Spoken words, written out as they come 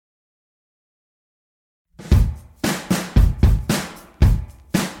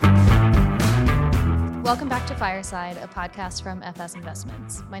Welcome back to Fireside, a podcast from FS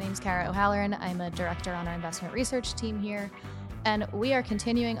Investments. My name is Kara O'Halloran. I'm a director on our investment research team here, and we are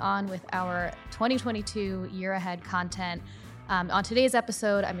continuing on with our 2022 year ahead content. On today's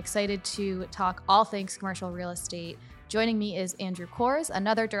episode, I'm excited to talk all things commercial real estate. Joining me is Andrew Kors,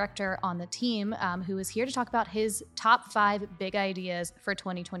 another director on the team, who is here to talk about his top 5 big ideas for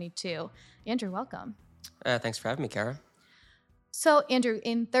 2022. Andrew, welcome. Thanks for having me, Kara. So, Andrew,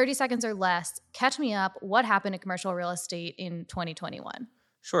 in 30 seconds or less, catch me up. What happened in commercial real estate in 2021?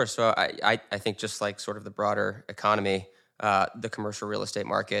 Sure. So I think just like sort of the broader economy, the commercial real estate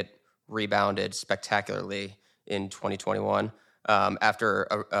market rebounded spectacularly in 2021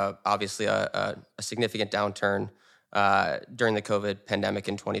 after obviously a significant downturn during the COVID pandemic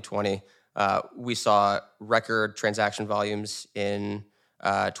in 2020. We saw record transaction volumes in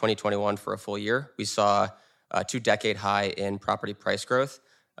 2021 for a full year. We saw 2-decade high in property price growth.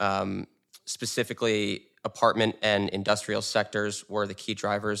 Specifically, apartment and industrial sectors were the key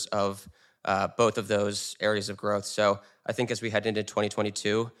drivers of both of those areas of growth. So I think as we head into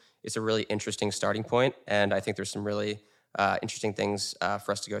 2022, it's a really interesting starting point, and I think there's some really interesting things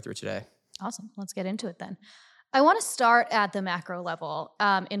for us to go through today. Awesome. Let's get into it then. I want to start at the macro level.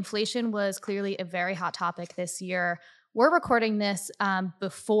 Inflation was clearly a very hot topic this year. We're recording this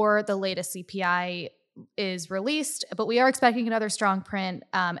before the latest CPI is released, but we are expecting another strong print.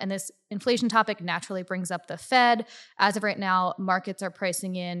 And this inflation topic naturally brings up the Fed. As of right now, markets are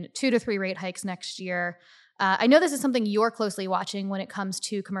pricing in 2 to 3 rate hikes next year. I know this is something you're closely watching when it comes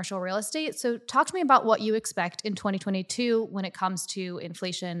to commercial real estate. So talk to me about what you expect in 2022 when it comes to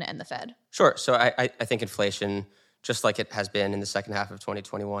inflation and the Fed. Sure. So I think inflation, just like it has been in the second half of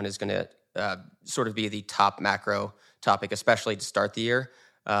 2021, is going to sort of be the top macro topic, especially to start the year.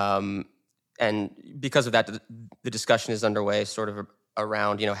 And because of that, the discussion is underway sort of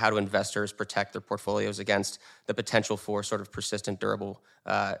around, how do investors protect their portfolios against the potential for sort of persistent, durable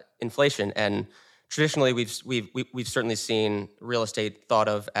inflation. And traditionally, we've certainly seen real estate thought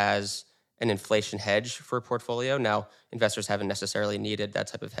of as an inflation hedge for a portfolio. Now, investors haven't necessarily needed that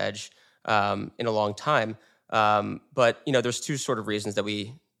type of hedge in a long time. But there's 2 sort of reasons that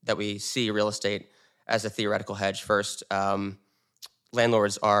we see real estate as a theoretical hedge. First,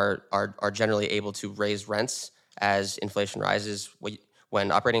 landlords are generally able to raise rents as inflation rises.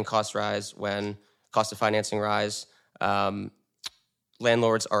 When operating costs rise, when cost of financing rise,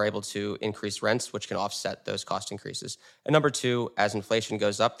 landlords are able to increase rents, which can offset those cost increases. And number 2, as inflation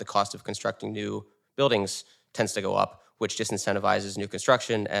goes up, the cost of constructing new buildings tends to go up, which disincentivizes new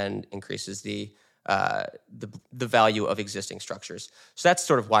construction and increases the value of existing structures. So that's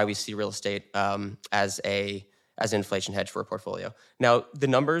sort of why we see real estate as an inflation hedge for a portfolio. Now, the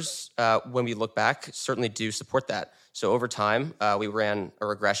numbers, when we look back, certainly do support that. So over time, we ran a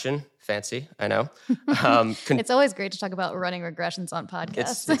regression. Fancy, I know. It's always great to talk about running regressions on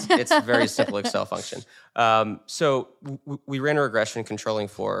podcasts. It's a very simple Excel function. So we ran a regression controlling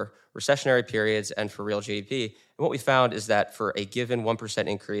for recessionary periods and for real GDP. And what we found is that for a given 1%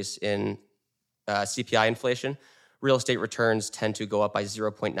 increase in CPI inflation, real estate returns tend to go up by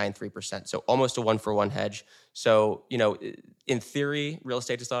 0.93%. So almost a 1-for-1 hedge. So, in theory, real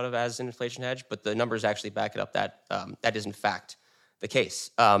estate is thought of as an inflation hedge, but the numbers actually back it up that that is in fact the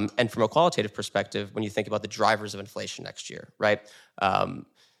case. And from a qualitative perspective, when you think about the drivers of inflation next year, right?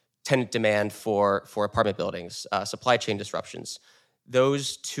 Tenant demand for apartment buildings, supply chain disruptions,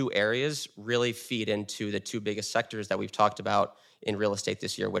 those 2 areas really feed into the 2 biggest sectors that we've talked about in real estate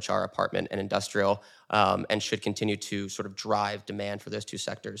this year, which are apartment and industrial, and should continue to sort of drive demand for those 2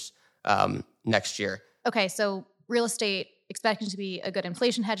 sectors next year. Okay, so real estate expecting to be a good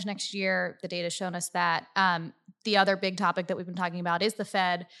inflation hedge next year. The data's shown us that. The other big topic that we've been talking about is the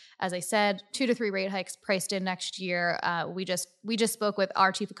Fed. As I said, 2 to 3 rate hikes priced in next year. We just spoke with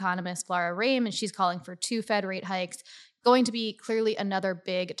our chief economist, Laura Rame, and she's calling for 2 Fed rate hikes. Going to be clearly another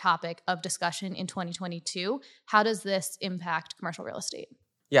big topic of discussion in 2022. How does this impact commercial real estate?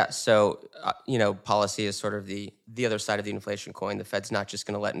 Yeah, so policy is sort of the other side of the inflation coin. The Fed's not just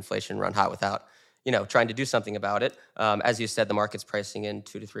going to let inflation run hot without trying to do something about it. As you said, the market's pricing in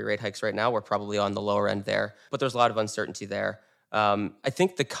 2 to 3 rate hikes right now. We're probably on the lower end there, but there's a lot of uncertainty there. I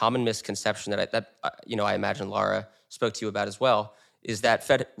think the common misconception that I imagine Laura spoke to you about as well is that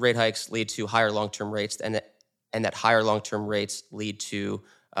Fed rate hikes lead to higher long-term rates, and that higher long-term rates lead to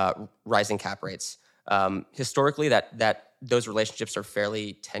rising cap rates. Historically, that those relationships are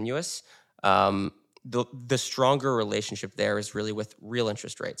fairly tenuous. The stronger relationship there is really with real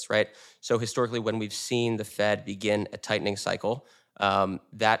interest rates, right? So historically, when we've seen the Fed begin a tightening cycle,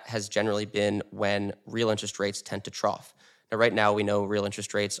 that has generally been when real interest rates tend to trough. Now, right now, we know real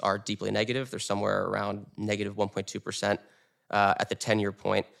interest rates are deeply negative. They're somewhere around negative 1.2% at the 10-year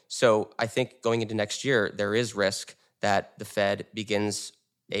point. So I think going into next year, there is risk that the Fed begins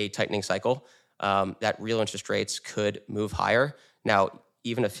a tightening cycle, that real interest rates could move higher. Now,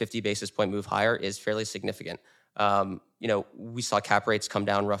 even a 50 basis point move higher is fairly significant. We saw cap rates come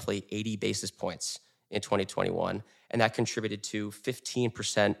down roughly 80 basis points in 2021, and that contributed to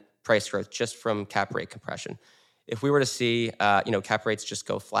 15% price growth just from cap rate compression. If we were to see, cap rates just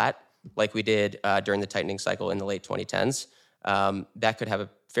go flat like we did during the tightening cycle in the late 2010s, that could have a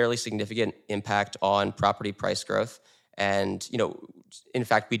fairly significant impact on property price growth. And, in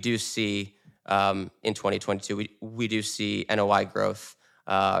fact, we do see in 2022, we do see NOI growth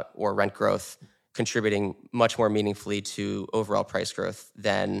or rent growth contributing much more meaningfully to overall price growth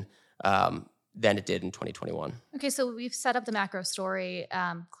than it did in 2021. Okay, so we've set up the macro story.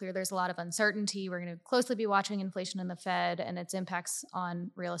 Clear there's a lot of uncertainty. We're going to closely be watching inflation in the Fed and its impacts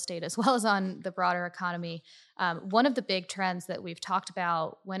on real estate as well as on the broader economy. One of the big trends that we've talked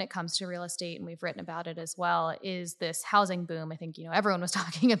about when it comes to real estate, and we've written about it as well, is this housing boom. I think everyone was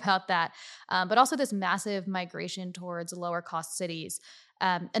talking about that, but also this massive migration towards lower cost cities.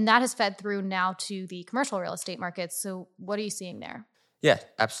 And that has fed through now to the commercial real estate markets. So what are you seeing there? Yeah,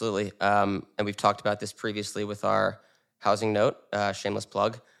 absolutely. And we've talked about this previously with our housing note, shameless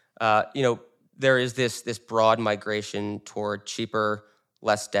plug. There is this broad migration toward cheaper,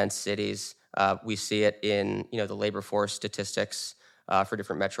 less dense cities. We see it in, the labor force statistics for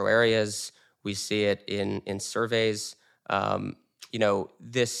different metro areas. We see it in surveys.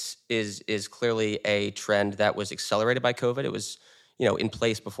 This is clearly a trend that was accelerated by COVID. It was, in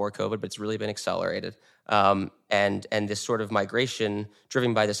place before COVID, but it's really been accelerated. And this sort of migration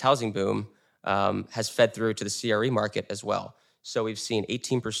driven by this housing boom has fed through to the CRE market as well. So we've seen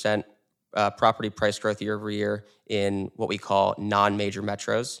 18% property price growth year over year in what we call non-major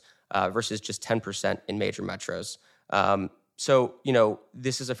metros versus just 10% in major metros. So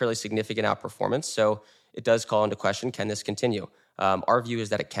this is a fairly significant outperformance. So it does call into question, can this continue? Our view is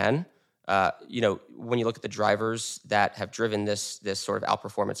that it can. When you look at the drivers that have driven this sort of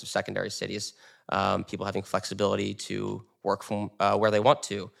outperformance of secondary cities, people having flexibility to work from where they want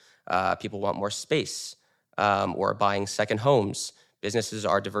to, people want more space, or buying second homes. Businesses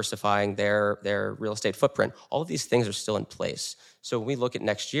are diversifying their real estate footprint. All of these things are still in place. So when we look at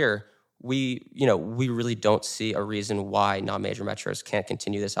next year, we really don't see a reason why non-major metros can't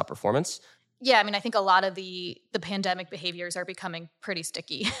continue this outperformance. Yeah, I think a lot of the pandemic behaviors are becoming pretty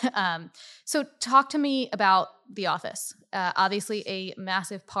sticky. So talk to me about the office. Obviously, a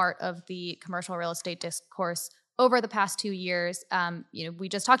massive part of the commercial real estate discourse over the past 2 years. We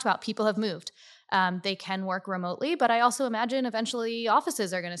just talked about people have moved. They can work remotely, but I also imagine eventually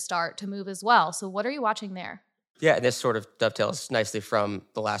offices are going to start to move as well. So what are you watching there? Yeah, this sort of dovetails nicely from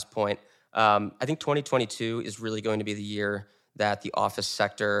the last point. I think 2022 is really going to be the year that the office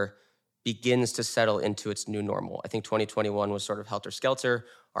sector begins to settle into its new normal. I think 2021 was sort of helter-skelter.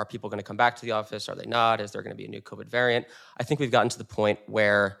 Are people going to come back to the office? Are they not? Is there going to be a new COVID variant? I think we've gotten to the point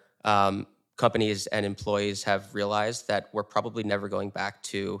where companies and employees have realized that we're probably never going back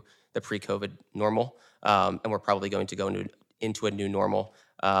to the pre-COVID normal, and we're probably going to go into a new normal.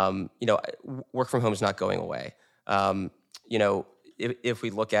 Work from home is not going away. If we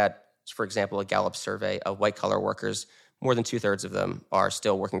look at, for example, a Gallup survey of white-collar workers, more than 2/3 of them are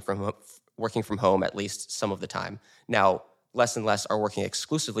still working from home at least some of the time. Now, less and less are working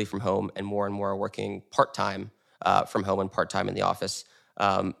exclusively from home, and more are working part-time from home and part-time in the office.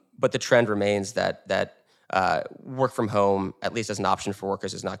 But the trend remains that work from home, at least as an option for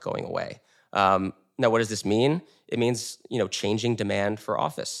workers, is not going away. Now, what does this mean? It means changing demand for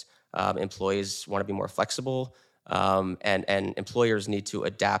office. Employees want to be more flexible, and employers need to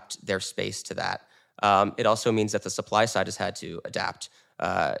adapt their space to that. It also means that the supply side has had to adapt.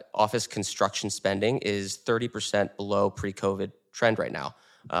 Office construction spending is 30% below pre-COVID trend right now.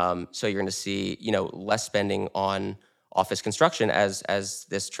 So you're going to see, less spending on office construction as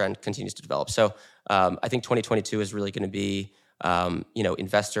this trend continues to develop. So I think 2022 is really going to be,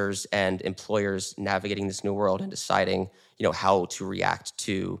 investors and employers navigating this new world and deciding, how to react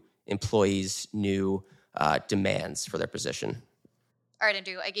to employees' new demands for their position. All right,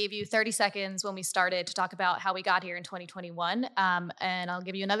 Andrew, I gave you 30 seconds when we started to talk about how we got here in 2021. And I'll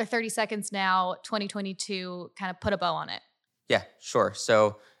give you another 30 seconds now, 2022, kind of put a bow on it. Yeah, sure.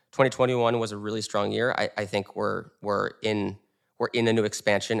 So 2021 was a really strong year. I think we're in a new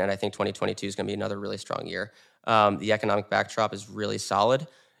expansion, and I think 2022 is going to be another really strong year. The economic backdrop is really solid.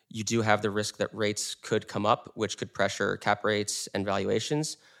 You do have the risk that rates could come up, which could pressure cap rates and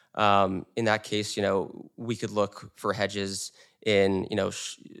valuations. In that case, we could look for hedges in,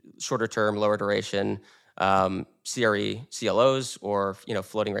 shorter term, lower duration, CRE CLOs or,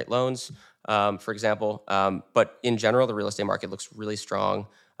 floating rate loans, for example. But in general, the real estate market looks really strong.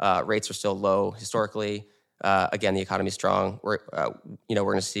 Rates are still low historically. Again, the economy is strong. We're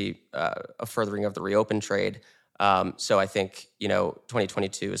going to see a furthering of the reopen trade. So I think,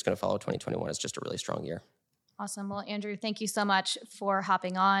 2022 is going to follow 2021 as just a really strong year. Awesome. Well, Andrew, thank you so much for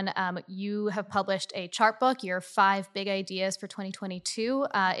hopping on. You have published a chart book, your 5 big ideas for 2022.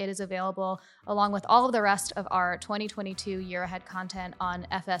 It is available along with all of the rest of our 2022 year ahead content on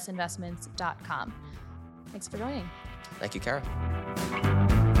fsinvestments.com. Thanks for joining. Thank you, Kara.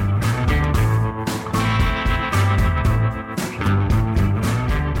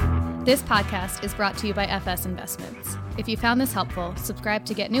 This podcast is brought to you by FS Investments. If you found this helpful, subscribe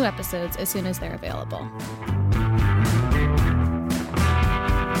to get new episodes as soon as they're available.